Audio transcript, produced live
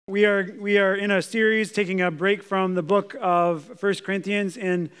We are in a series taking a break from the book of 1 Corinthians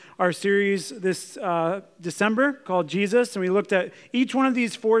in our series this December called Jesus. And we looked at each one of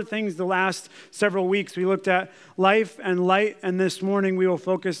these four things the last several weeks. We looked at life and light. And this morning we will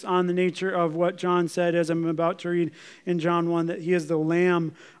focus on the nature of what John said as I'm about to read in John 1, that he is the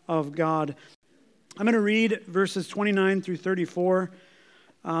Lamb of God. I'm going to read verses 29 through 34,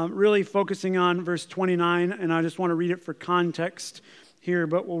 really focusing on verse 29. And I just want to read it for context here,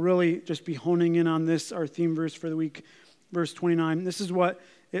 but we'll really just be honing in on this, our theme verse for the week, verse 29. This is what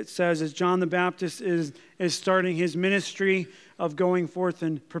it says as John the Baptist is starting his ministry of going forth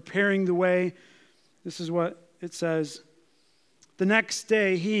and preparing the way. This is what it says. The next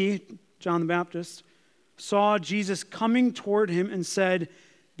day he, John the Baptist, saw Jesus coming toward him and said,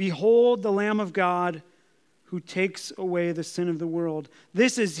 "Behold the Lamb of God who takes away the sin of the world.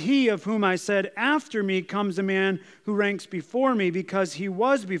 This is he of whom I said, after me comes a man who ranks before me because he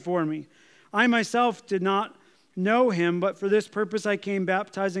was before me. I myself did not know him, but for this purpose I came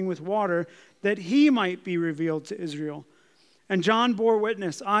baptizing with water, that he might be revealed to Israel." And John bore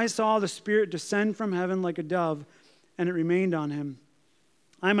witness, "I saw the Spirit descend from heaven like a dove, and it remained on him.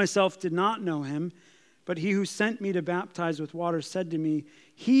 I myself did not know him, but he who sent me to baptize with water said to me,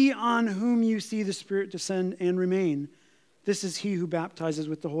 'He on whom you see the Spirit descend and remain, this is he who baptizes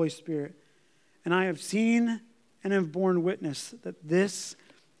with the Holy Spirit.' And I have seen and have borne witness that this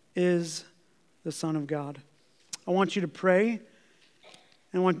is the Son of God." I want you to pray.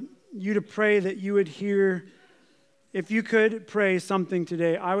 I want you to pray that you would hear, if you could pray something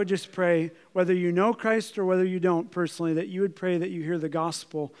today, I would just pray, whether you know Christ or whether you don't personally, that you would pray that you hear the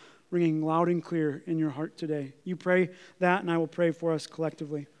gospel ringing loud and clear in your heart today. You pray that, and I will pray for us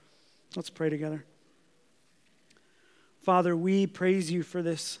collectively. Let's pray together. Father, we praise you for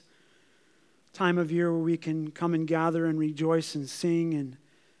this time of year where we can come and gather and rejoice and sing, and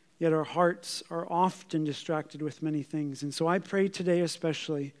yet our hearts are often distracted with many things. And so I pray today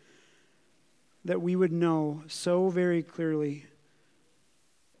especially that we would know so very clearly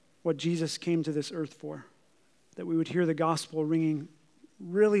what Jesus came to this earth for, that we would hear the gospel ringing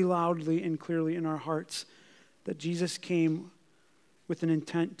really loudly and clearly in our hearts, that Jesus came with an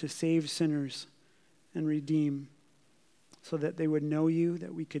intent to save sinners and redeem, so that they would know you,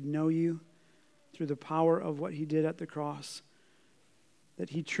 that we could know you through the power of what he did at the cross,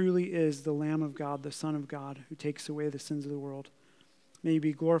 that he truly is the Lamb of God, the Son of God, who takes away the sins of the world. May you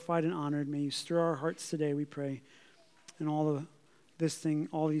be glorified and honored. May you stir our hearts today, we pray. And all these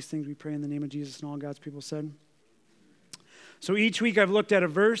things we pray in the name of Jesus, and all God's people said. So each week I've looked at a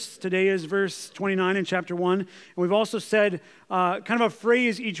verse. Today is verse 29 in chapter 1. And we've also said kind of a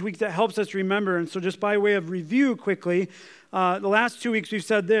phrase each week that helps us remember. And so just by way of review quickly, the last 2 weeks we've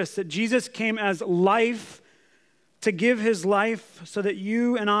said this, that Jesus came as life to give his life so that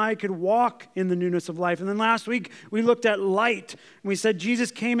you and I could walk in the newness of life. And then last week we looked at light. And we said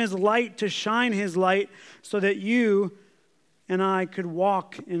Jesus came as light to shine his light so that you and I could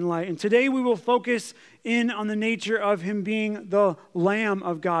walk in light. And today we will focus in on the nature of him being the Lamb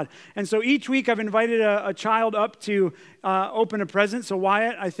of God. And so each week I've invited a child up to open a present. So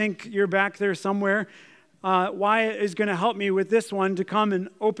Wyatt, I think you're back there somewhere. Wyatt is going to help me with this one to come and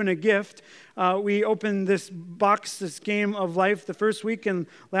open a gift. We opened this box, this game of life the first week, and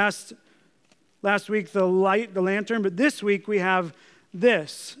last week the lantern. But this week we have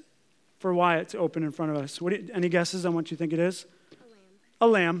this for Wyatt to open in front of us. Any guesses on what you think it is? A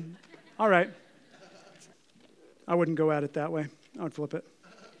lamb. All right. I wouldn't go at it that way. I would flip it.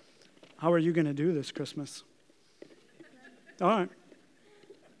 How are you going to do this Christmas? All right.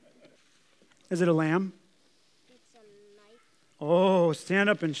 Is it a lamb? It's a knife. Oh, stand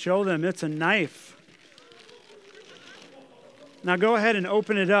up and show them. It's a knife. Now go ahead and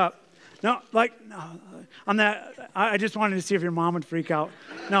open it up. No, on that, I just wanted to see if your mom would freak out.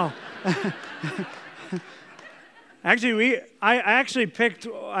 No. Actually, I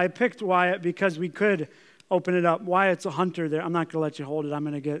picked Wyatt because we could open it up. Wyatt's a hunter there. I'm not going to let you hold it. I'm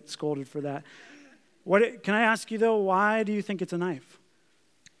going to get scolded for that. Can I ask you though, why do you think it's a knife?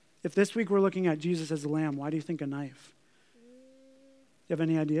 If this week we're looking at Jesus as a lamb, why do you think a knife? You have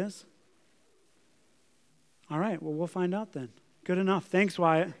any ideas? All right, well, we'll find out then. Good enough. Thanks,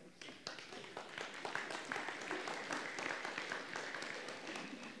 Wyatt.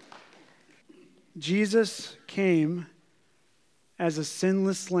 Jesus came as a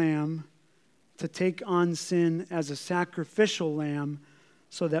sinless lamb to take on sin as a sacrificial lamb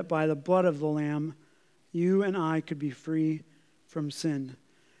so that by the blood of the lamb, you and I could be free from sin.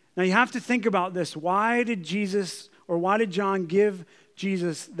 Now you have to think about this. Why did Jesus Or why did John give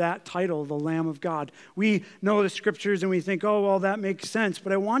Jesus that title, the Lamb of God? We know the scriptures and we think, oh, well, that makes sense.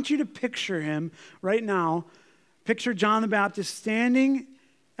 But I want you to picture him right now. Picture John the Baptist standing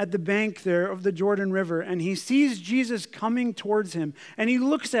at the bank there of the Jordan River, and he sees Jesus coming towards him, and he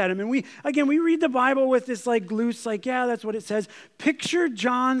looks at him. And we read the Bible with this loose, yeah, that's what it says. Picture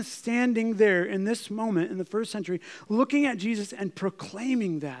John standing there in this moment in the first century, looking at Jesus and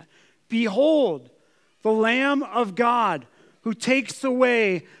proclaiming that. Behold, the Lamb of God who takes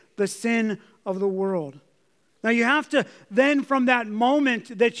away the sin of the world. Now you have to then, from that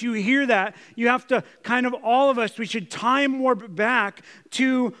moment that you hear that, you have to all of us, we should time warp back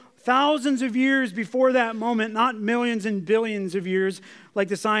to thousands of years before that moment, not millions and billions of years like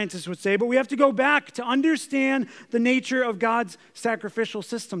the scientists would say, but we have to go back to understand the nature of God's sacrificial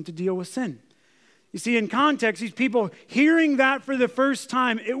system to deal with sin. You see, in context, these people hearing that for the first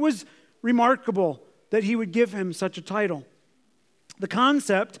time, it was remarkable that he would give him such a title. The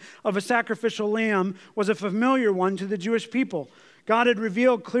concept of a sacrificial lamb was a familiar one to the Jewish people. God had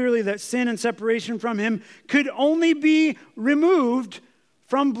revealed clearly that sin and separation from him could only be removed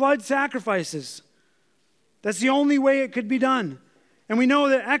from blood sacrifices. That's the only way it could be done. And we know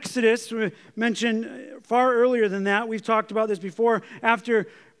that Exodus, we mentioned far earlier than that, we've talked about this before, after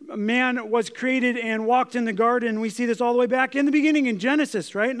man was created and walked in the garden, we see this all the way back in the beginning in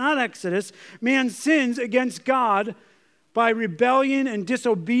Genesis, right? Not Exodus. Man sins against God by rebellion and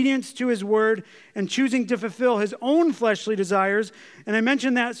disobedience to his word and choosing to fulfill his own fleshly desires. And I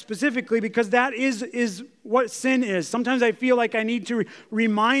mention that specifically because that is what sin is. Sometimes I feel like I need to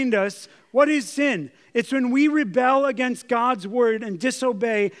remind us, what is sin? It's when we rebel against God's word and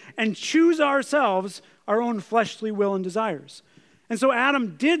disobey and choose ourselves our own fleshly will and desires. And so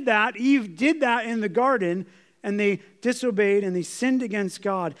Adam did that, Eve did that in the garden, and they disobeyed and they sinned against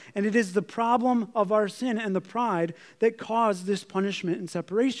God. And it is the problem of our sin and the pride that caused this punishment and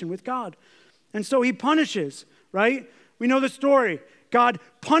separation with God. And so he punishes, right? We know the story. God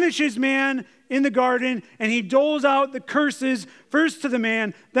punishes man in the garden, and he doles out the curses first to the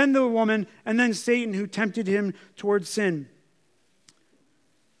man, then the woman, and then Satan who tempted him towards sin.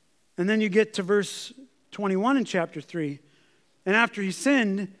 And then you get to verse 21 in chapter 3. And after he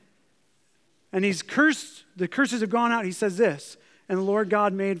sinned, and he's cursed, the curses have gone out, he says this, and the Lord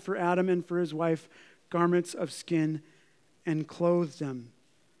God made for Adam and for his wife garments of skin and clothed them.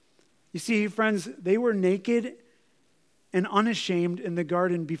 You see, friends, they were naked and unashamed in the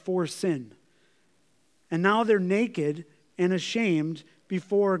garden before sin. And now they're naked and ashamed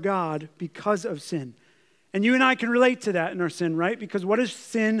before God because of sin. And you and I can relate to that in our sin, right? Because what does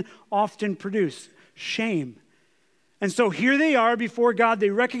sin often produce? Shame. And so here they are before God. They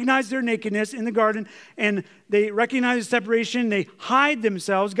recognize their nakedness in the garden, and they recognize the separation. They hide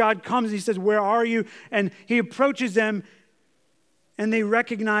themselves. God comes and he says, "Where are you?" And he approaches them, and they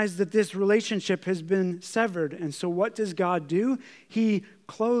recognize that this relationship has been severed. And so what does God do? He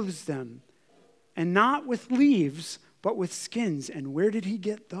clothes them, and not with leaves, but with skins. And where did he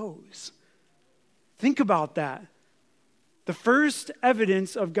get those? Think about that. The first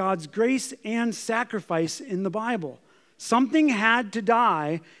evidence of God's grace and sacrifice in the Bible. Something had to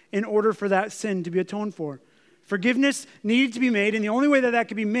die in order for that sin to be atoned for. Forgiveness needed to be made, and the only way that that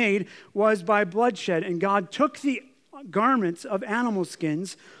could be made was by bloodshed. And God took the garments of animal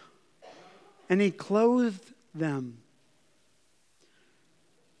skins and he clothed them.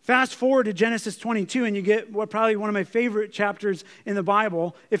 Fast forward to Genesis 22, and you get probably one of my favorite chapters in the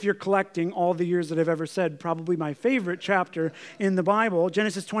Bible, if you're collecting all the years that I've ever said, probably my favorite chapter in the Bible,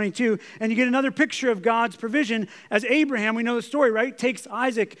 Genesis 22, and you get another picture of God's provision as Abraham, we know the story, right, takes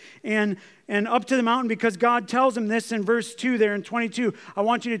Isaac and up to the mountain because God tells him this in verse 2 there in 22. I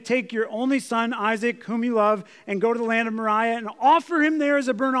want you to take your only son, Isaac, whom you love, and go to the land of Moriah and offer him there as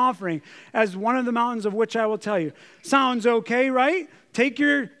a burnt offering, as one of the mountains of which I will tell you. Sounds okay, right? Take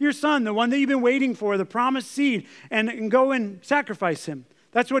your son, the one that you've been waiting for, the promised seed, and go and sacrifice him.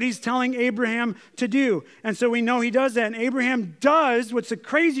 That's what he's telling Abraham to do. And so we know he does that. And Abraham does, what's the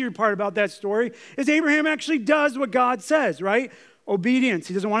crazier part about that story, is Abraham actually does what God says, right? Obedience.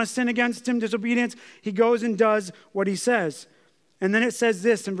 He doesn't want to sin against him, disobedience. He goes and does what he says. And then it says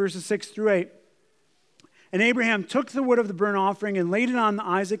this in verses 6 through 8. And Abraham took the wood of the burnt offering and laid it on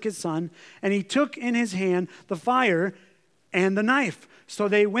Isaac his son, and he took in his hand the fire and the knife. So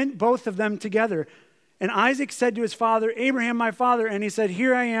they went both of them together. And Isaac said to his father, Abraham, my father, and he said,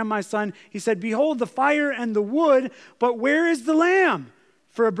 here I am, my son. He said, behold, the fire and the wood, but where is the lamb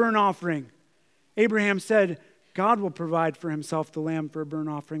for a burnt offering? Abraham said, God will provide for himself the lamb for a burnt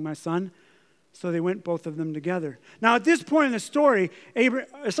offering, my son. So they went, both of them together. Now, at this point in the story,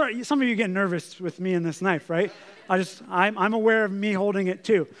 some of you get nervous with me and this knife, right? I'm aware of me holding it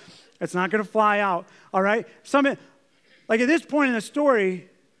too. It's not going to fly out, all right? At this point in the story,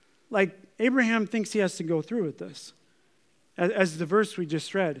 Abraham thinks he has to go through with this, as the verse we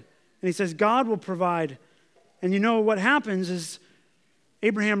just read. And he says, God will provide. And you know what happens is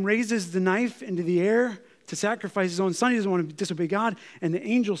Abraham raises the knife into the air to sacrifice his own son. He doesn't want to disobey God. And the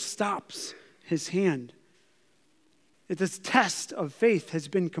angel stops his hand. This test of faith has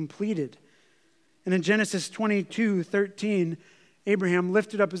been completed. And in Genesis 22:13, Abraham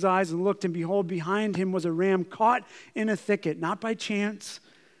lifted up his eyes and looked, and behold, behind him was a ram caught in a thicket, not by chance,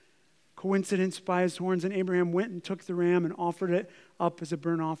 coincidence, by his horns. And Abraham went and took the ram and offered it up as a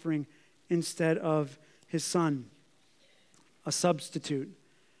burnt offering instead of his son. A substitute.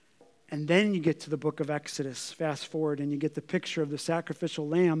 And then you get to the book of Exodus, fast forward, and you get the picture of the sacrificial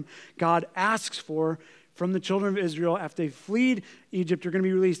lamb God asks for from the children of Israel after they fled Egypt. They're going to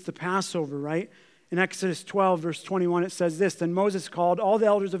be released, the Passover, right? In Exodus 12, verse 21, it says this, Then Moses called all the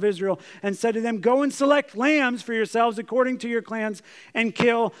elders of Israel and said to them, Go and select lambs for yourselves according to your clans and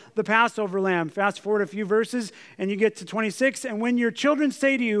kill the Passover lamb. Fast forward a few verses and you get to 26. And when your children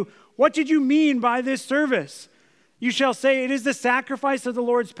say to you, What did you mean by this service? You shall say, It is the sacrifice of the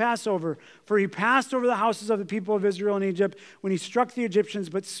Lord's Passover. For he passed over the houses of the people of Israel in Egypt when he struck the Egyptians,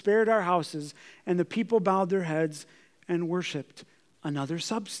 but spared our houses. And the people bowed their heads and worshiped. Another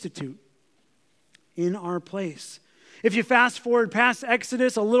substitute in our place. If you fast forward past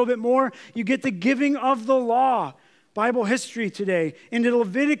Exodus a little bit more, you get the giving of the law. Bible history today. Into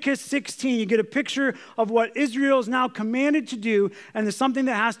Leviticus 16, you get a picture of what Israel is now commanded to do, and there's something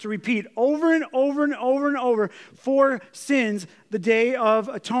that has to repeat over and over and over and over for sins, the Day of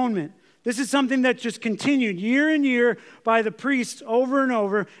Atonement. This is something that just continued year and year by the priests over and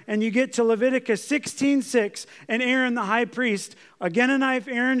over, and you get to Leviticus 16:6, and Aaron the high priest, again a knife,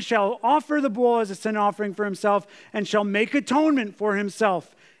 Aaron shall offer the bull as a sin offering for himself, and shall make atonement for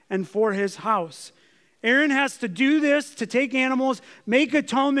himself and for his house. Aaron has to do this, to take animals, make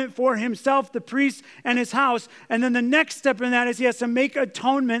atonement for himself, the priest, and his house. And then the next step in that is he has to make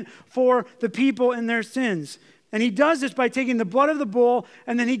atonement for the people in their sins. And he does this by taking the blood of the bull,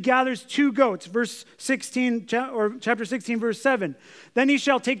 and then he gathers 2 goats, verse 16, or chapter 16, verse 7. Then he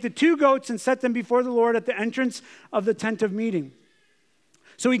shall take the 2 goats and set them before the Lord at the entrance of the tent of meeting.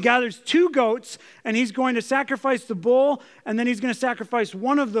 So he gathers 2 goats, and he's going to sacrifice the bull, and then he's going to sacrifice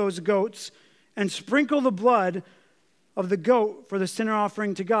one of those goats and sprinkle the blood of the goat for the sinner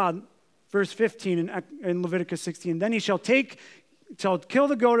offering to God. Verse 15 in Leviticus 16. Then he shall kill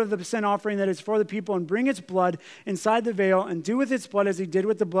the goat of the sin offering that is for the people and bring its blood inside the veil and do with its blood as he did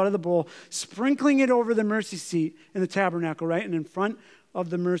with the blood of the bull, sprinkling it over the mercy seat in the tabernacle, right? And in front of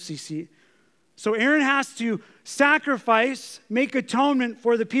the mercy seat. So Aaron has to sacrifice, make atonement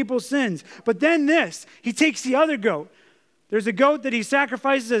for the people's sins. But then he takes the other goat. There's a goat that he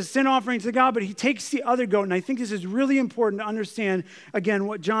sacrifices as a sin offering to God, but he takes the other goat. And I think this is really important to understand, again,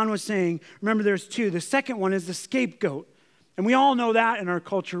 what John was saying. Remember, there's 2. The second one is the scapegoat. And we all know that in our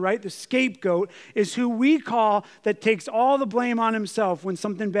culture, right? The scapegoat is who we call that takes all the blame on himself when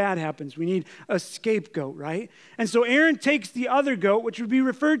something bad happens. We need a scapegoat, right? And so Aaron takes the other goat, which would be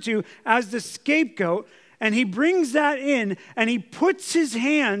referred to as the scapegoat, and he brings that in, and he puts his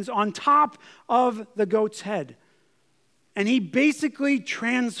hands on top of the goat's head. And he basically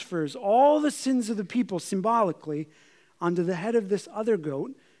transfers all the sins of the people symbolically onto the head of this other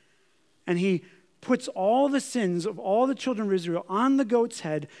goat. And he puts all the sins of all the children of Israel on the goat's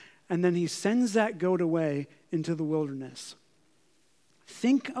head. And then he sends that goat away into the wilderness.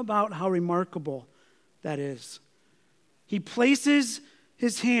 Think about how remarkable that is. He places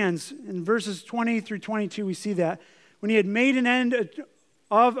his hands, in verses 20 through 22, we see that. When he had made an end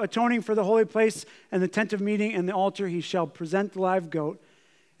of atoning for the holy place and the tent of meeting and the altar, he shall present the live goat.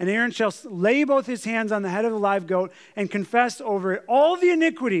 And Aaron shall lay both his hands on the head of the live goat and confess over it all the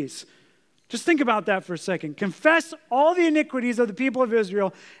iniquities. Just think about that for a second. Confess all the iniquities of the people of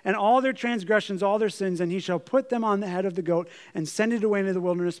Israel and all their transgressions, all their sins, and he shall put them on the head of the goat and send it away into the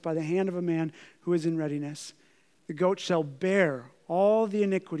wilderness by the hand of a man who is in readiness. The goat shall bear all the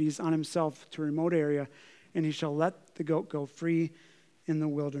iniquities on himself to a remote area, and he shall let the goat go free in the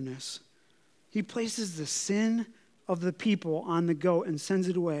wilderness. He places the sin of the people on the goat and sends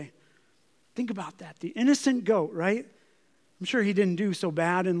it away. Think about that. The innocent goat, right? I'm sure he didn't do so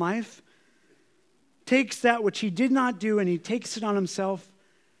bad in life. Takes that which he did not do and he takes it on himself,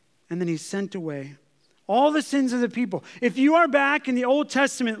 and then he's sent away. All the sins of the people. If you are back in the Old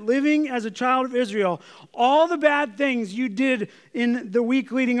Testament living as a child of Israel, all the bad things you did in the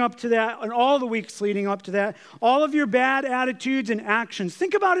week leading up to that, and all the weeks leading up to that, all of your bad attitudes and actions,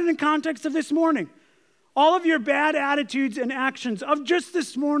 think about it in context of this morning. All of your bad attitudes and actions of just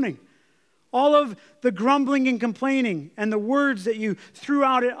this morning. All of the grumbling and complaining and the words that you threw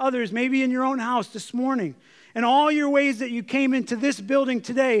out at others, maybe in your own house this morning. And all your ways that you came into this building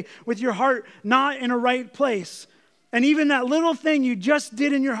today with your heart not in a right place. And even that little thing you just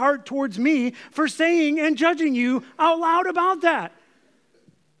did in your heart towards me for saying and judging you out loud about that.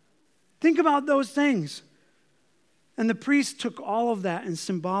 Think about those things. And the priest took all of that and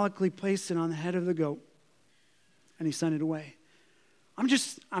symbolically placed it on the head of the goat. And he sent it away.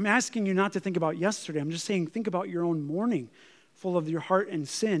 I'm asking you not to think about yesterday. I'm just saying think about your own morning full of your heart and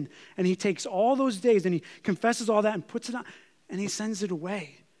sin. And he takes all those days and he confesses all that and puts it on and he sends it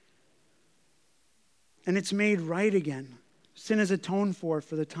away. And it's made right again. Sin is atoned for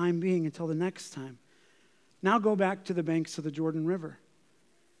the time being until the next time. Now go back to the banks of the Jordan River.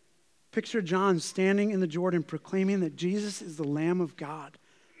 Picture John standing in the Jordan proclaiming that Jesus is the Lamb of God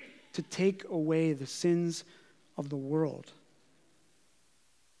to take away the sins of the world.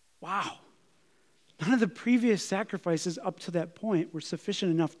 Wow. None of the previous sacrifices up to that point were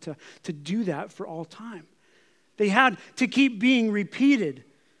sufficient enough to do that for all time. They had to keep being repeated.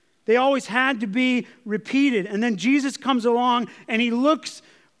 They always had to be repeated. And then Jesus comes along and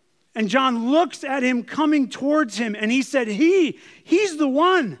and John looks at him coming towards him and he said, he's the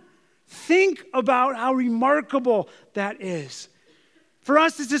one. Think about how remarkable that is. For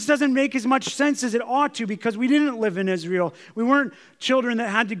us, this just doesn't make as much sense as it ought to because we didn't live in Israel. We weren't children that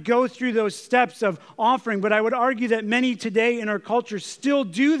had to go through those steps of offering, but I would argue that many today in our culture still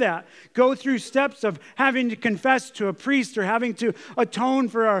do that, go through steps of having to confess to a priest or having to atone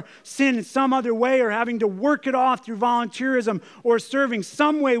for our sin in some other way or having to work it off through volunteerism or serving.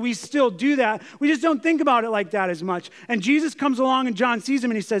 Some way we still do that. We just don't think about it like that as much. And Jesus comes along and John sees him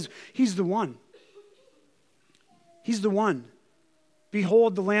and he says, he's the one. He's the one.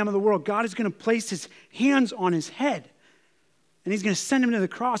 Behold the Lamb of the world. God is going to place his hands on his head. And he's going to send him to the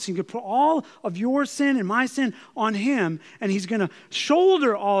cross. He's going to put all of your sin and my sin on him. And he's going to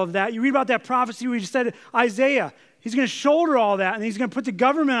shoulder all of that. You read about that prophecy we just said, Isaiah. He's going to shoulder all that. And he's going to put the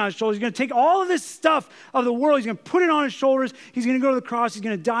government on his shoulders. He's going to take all of this stuff of the world. He's going to put it on his shoulders. He's going to go to the cross. He's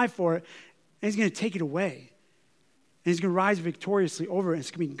going to die for it. And he's going to take it away. And he's going to rise victoriously over it. And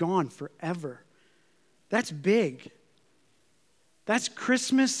it's going to be gone forever. That's big. That's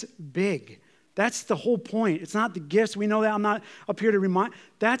Christmas big. That's the whole point. It's not the gifts. We know that. I'm not up here to remind.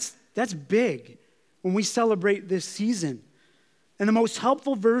 That's big when we celebrate this season. And the most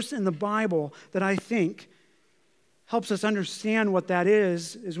helpful verse in the Bible that I think helps us understand what that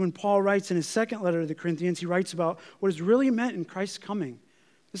is when Paul writes in his second letter to the Corinthians, he writes about what is really meant in Christ's coming.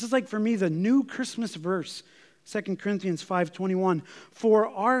 This is like, for me, the new Christmas verse, 2 Corinthians 5:21. For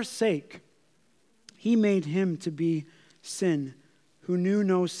our sake, he made him to be sin, who knew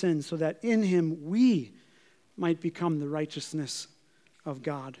no sin, so that in him we might become the righteousness of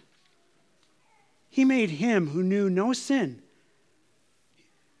God. He made him who knew no sin.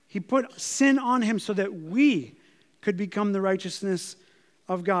 He put sin on him so that we could become the righteousness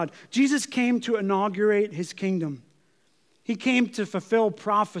of God. Jesus came to inaugurate his kingdom. He came to fulfill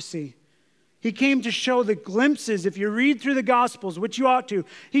prophecy. He came to show the glimpses. If you read through the Gospels, which you ought to,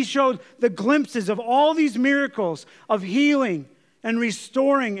 he showed the glimpses of all these miracles of healing and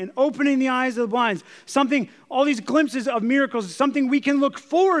restoring and opening the eyes of the blind. All these glimpses of miracles, something we can look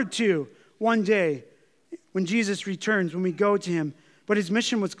forward to one day when Jesus returns, when we go to him. But his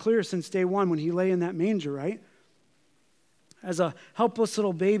mission was clear since day one when he lay in that manger, right? As a helpless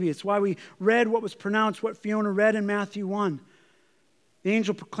little baby. It's why we read what was pronounced, what Fiona read in Matthew 1. The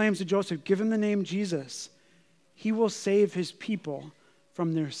angel proclaims to Joseph, give him the name Jesus. He will save his people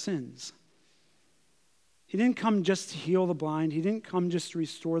from their sins. He didn't come just to heal the blind. He didn't come just to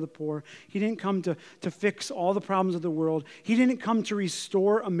restore the poor. He didn't come to fix all the problems of the world. He didn't come to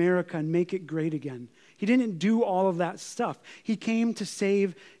restore America and make it great again. He didn't do all of that stuff. He came to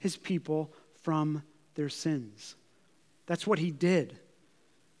save his people from their sins. That's what he did.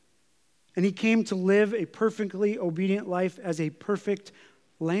 And he came to live a perfectly obedient life as a perfect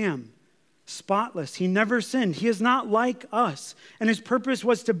lamb. Spotless. He never sinned. He is not like us. And his purpose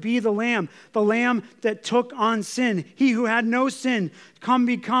was to be the lamb that took on sin. He who had no sin,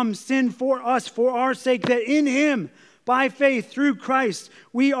 become sin for us, for our sake, that in him, by faith, through Christ,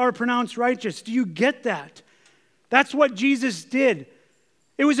 we are pronounced righteous. Do you get that? That's what Jesus did.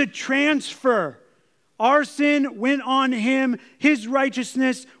 It was a transfer. Our sin went on him. His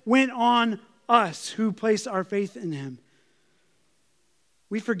righteousness went on us who place our faith in him.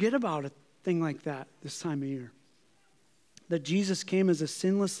 We forget about a thing like that this time of year. That Jesus came as a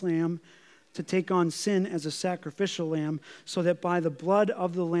sinless lamb to take on sin as a sacrificial lamb, so that by the blood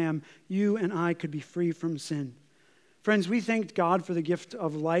of the lamb, you and I could be free from sin. Friends, we thanked God for the gift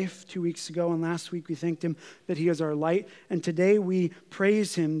of life 2 weeks ago, and last week we thanked him that he is our light. And today we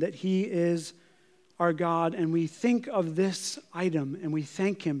praise him that he is our God, and we think of this item and we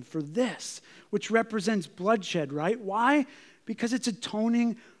thank him for this, which represents bloodshed, right? Why? Because it's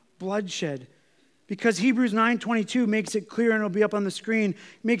atoning bloodshed. Because Hebrews 9:22 makes it clear, and it'll be up on the screen,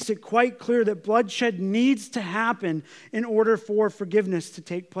 makes it quite clear that bloodshed needs to happen in order for forgiveness to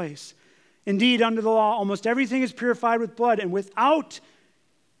take place. Indeed, under the law, almost everything is purified with blood, and without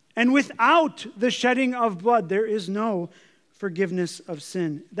the shedding of blood, there is no forgiveness of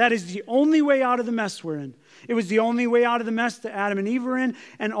sin. That is the only way out of the mess we're in. It was the only way out of the mess that Adam and Eve were in,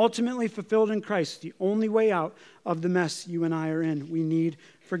 and ultimately fulfilled in Christ. The only way out of the mess you and I are in. We need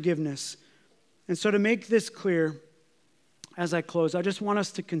forgiveness. And so to make this clear, as I close, I just want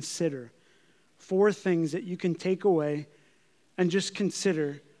us to consider 4 things that you can take away and just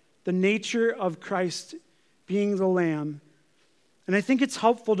consider the nature of Christ being the Lamb. And I think it's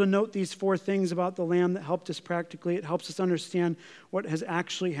helpful to note these 4 things about the Lamb that helped us practically. It helps us understand what has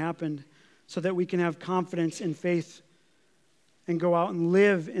actually happened so that we can have confidence in faith and go out and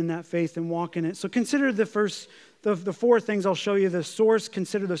live in that faith and walk in it. So consider the 4 things I'll show you. The source,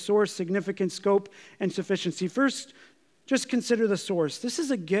 consider the source, significance, scope, and sufficiency. First, just consider the source. This is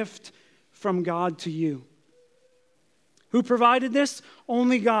a gift from God to you. Who provided this?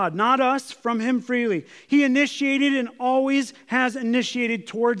 Only God, not us, from him freely. He initiated and always has initiated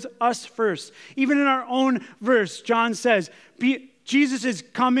towards us first. Even in our own verse, John says, Jesus is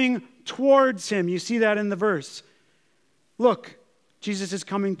coming towards him. You see that in the verse. Look, Jesus is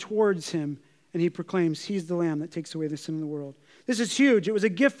coming towards him, and he proclaims he's the Lamb that takes away the sin of the world. This is huge. It was a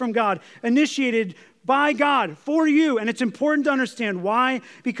gift from God, initiated by God for you. And it's important to understand why,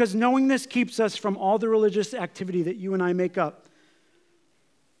 because knowing this keeps us from all the religious activity that you and I make up.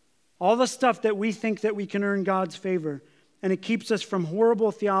 All the stuff that we think that we can earn God's favor. And it keeps us from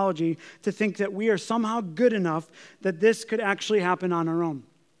horrible theology to think that we are somehow good enough that this could actually happen on our own.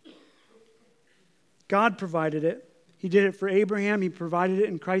 God provided it. He did it for Abraham. He provided it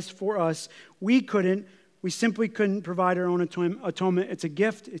in Christ for us. We simply couldn't provide our own atonement. It's a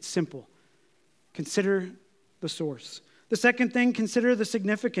gift. It's simple. Consider the source. The second thing, consider the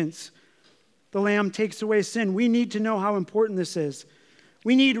significance. The Lamb takes away sin. We need to know how important this is.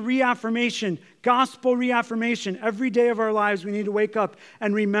 We need reaffirmation, gospel reaffirmation. Every day of our lives, we need to wake up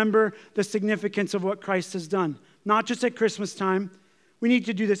and remember the significance of what Christ has done. Not just at Christmas time. We need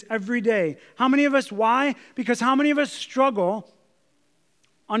to do this every day. How many of us, why? Because how many of us struggle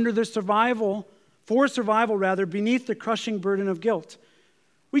under the survival, beneath the crushing burden of guilt?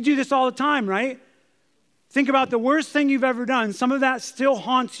 We do this all the time, right? Think about the worst thing you've ever done. Some of that still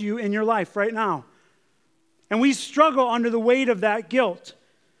haunts you in your life right now. And we struggle under the weight of that guilt.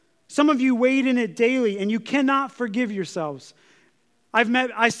 Some of you wade in it daily, and you cannot forgive yourselves.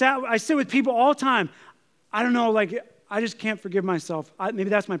 I sit with people all the time. I don't know, I just can't forgive myself. Maybe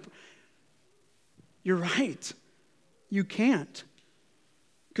that's You're right. You can't.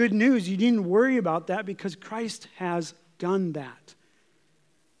 Good news, you needn't worry about that because Christ has done that.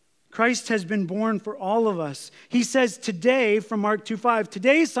 Christ has been born for all of us. He says today, from Mark 2:5,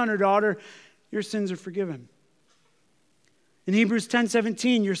 today, son or daughter, your sins are forgiven. In Hebrews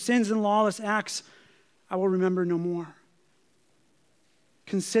 10:17, your sins and lawless acts I will remember no more.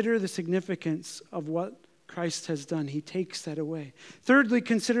 Consider the significance of what Christ has done. He takes that away. Thirdly,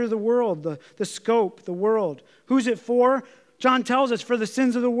 consider the world, the scope, the world. Who's it for? John tells us for the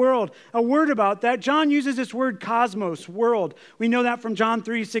sins of the world. A word about that. John uses this word cosmos, world. We know that from John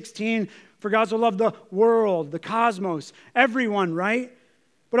 3:16. For God so loved the world, the cosmos, everyone, right?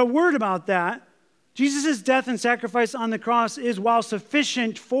 But a word about that. Jesus' death and sacrifice on the cross is, while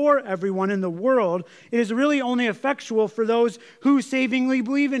sufficient for everyone in the world, it is really only effectual for those who savingly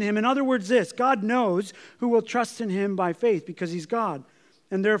believe in him. In other words, God knows who will trust in him by faith because he's God.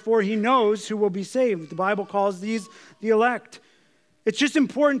 And therefore, he knows who will be saved. The Bible calls these the elect. It's just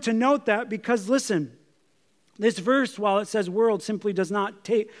important to note that because, listen, this verse, while it says world, simply does not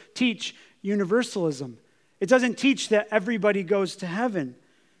teach universalism. It doesn't teach that everybody goes to heaven.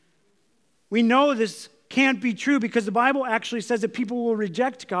 We know this can't be true because the Bible actually says that people will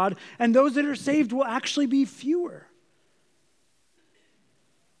reject God, and those that are saved will actually be fewer.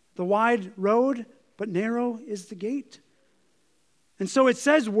 The wide road, but narrow is the gate. And so it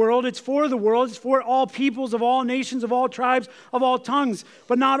says world, it's for the world, it's for all peoples of all nations, of all tribes, of all tongues,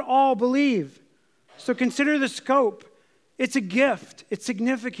 but not all believe. So consider the scope. It's a gift, it's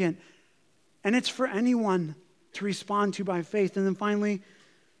significant, and it's for anyone to respond to by faith. And then finally,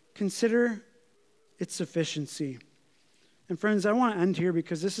 consider its sufficiency. And friends, I want to end here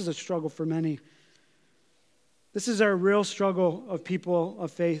because this is a struggle for many. This is our real struggle of people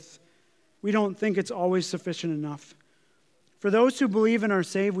of faith. We don't think it's always sufficient enough. For those who believe and are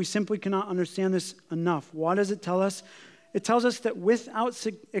saved, we simply cannot understand this enough. What does it tell us? It tells us that without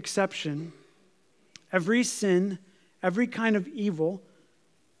exception, every sin, every kind of evil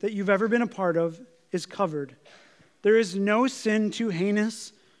that you've ever been a part of is covered. There is no sin too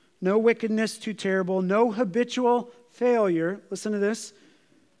heinous, no wickedness too terrible, no habitual failure. Listen to this.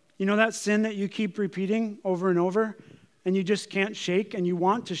 You know that sin that you keep repeating over and over, and you just can't shake, and you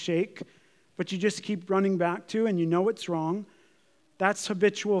want to shake, but you just keep running back to, and you know it's wrong? That's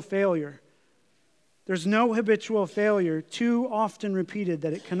habitual failure. There's no habitual failure too often repeated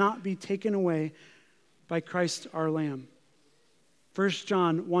that it cannot be taken away by Christ our Lamb. 1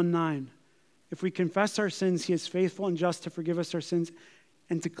 John 1:9. If we confess our sins, he is faithful and just to forgive us our sins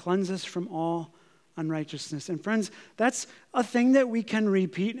and to cleanse us from all unrighteousness. And friends, that's a thing that we can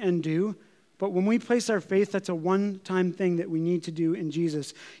repeat and do, but when we place our faith, that's a one-time thing that we need to do in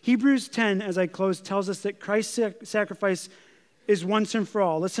Jesus. Hebrews 10, as I close, tells us that Christ's sacrifice is once and for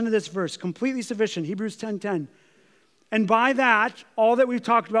all. Listen to this verse, completely sufficient, Hebrews 10:10. And by that, all that we've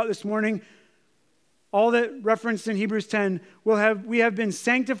talked about this morning, all that referenced in Hebrews 10, we have been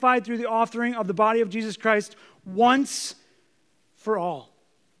sanctified through the offering of the body of Jesus Christ once for all.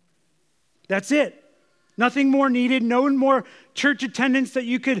 That's it. Nothing more needed, no more church attendance that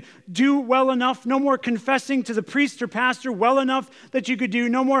you could do well enough, no more confessing to the priest or pastor well enough that you could do,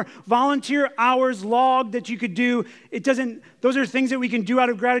 no more volunteer hours logged that you could do. Those are things that we can do out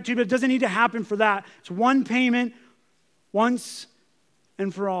of gratitude, but it doesn't need to happen for that. It's one payment, once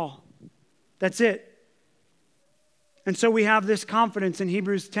and for all. That's it. And so we have this confidence in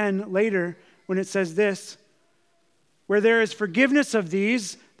Hebrews 10 later when it says this, where there is forgiveness of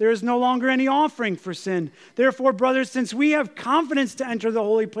these, there is no longer any offering for sin. Therefore, brothers, since we have confidence to enter the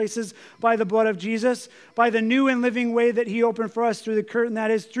holy places by the blood of Jesus, by the new and living way that he opened for us through the curtain,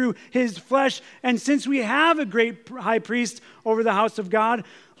 that is through his flesh, and since we have a great high priest over the house of God,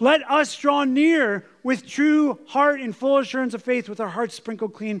 let us draw near with true heart and full assurance of faith, with our hearts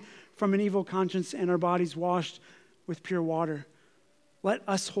sprinkled clean from an evil conscience and our bodies washed with pure water. Let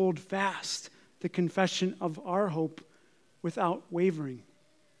us hold fast the confession of our hope without wavering.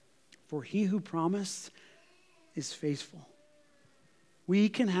 For he who promised is faithful. We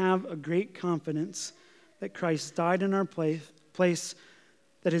can have a great confidence that Christ died in our place,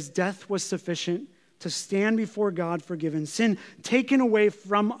 that his death was sufficient to stand before God forgiven, sin taken away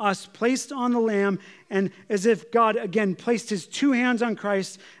from us, placed on the Lamb, and as if God again placed his two hands on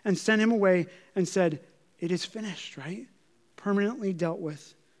Christ and sent him away and said, it is finished, right? Permanently dealt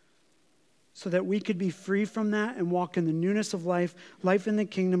with. So that we could be free from that and walk in the newness of life in the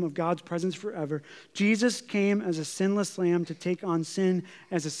kingdom of God's presence forever. Jesus came as a sinless lamb to take on sin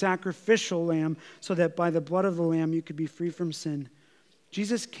as a sacrificial lamb, so that by the blood of the lamb you could be free from sin.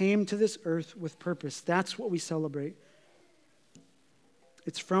 Jesus came to this earth with purpose. That's what we celebrate.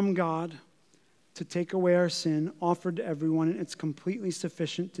 It's from God to take away our sin, offered to everyone, and it's completely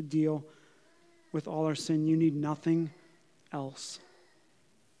sufficient to deal with all our sin. You need nothing else.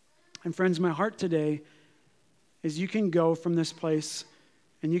 And friends, my heart today is you can go from this place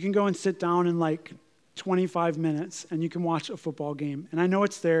and you can go and sit down in like 25 minutes and you can watch a football game. And I know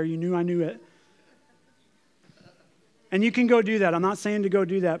it's there. You knew I knew it. And you can go do that. I'm not saying to go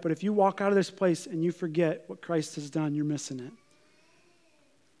do that, but if you walk out of this place and you forget what Christ has done, you're missing it.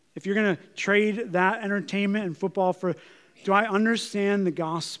 If you're going to trade that entertainment and football for, do I understand the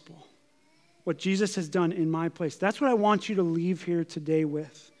gospel? What Jesus has done in my place. That's what I want you to leave here today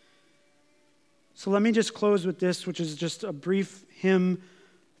with. So let me just close with this, which is just a brief hymn,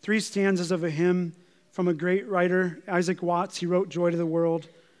 3 stanzas of a hymn from a great writer, Isaac Watts. He wrote Joy to the World,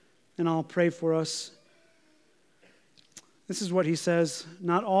 and I'll pray for us. This is what he says.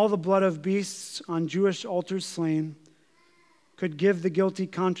 Not all the blood of beasts on Jewish altars slain could give the guilty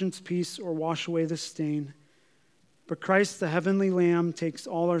conscience peace or wash away the stain. But Christ, the heavenly Lamb, takes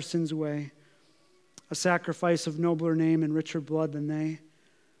all our sins away, a sacrifice of nobler name and richer blood than they.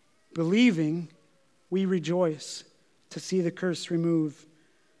 Believing, we rejoice to see the curse removed.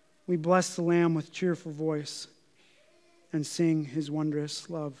 We bless the Lamb with cheerful voice and sing his wondrous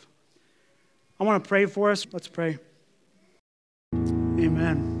love. I want to pray for us. Let's pray.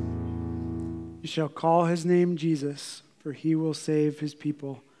 Amen. You shall call his name Jesus, for he will save his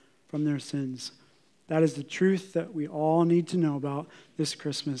people from their sins. That is the truth that we all need to know about this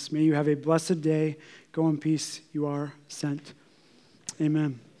Christmas. May you have a blessed day. Go in peace. You are sent.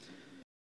 Amen.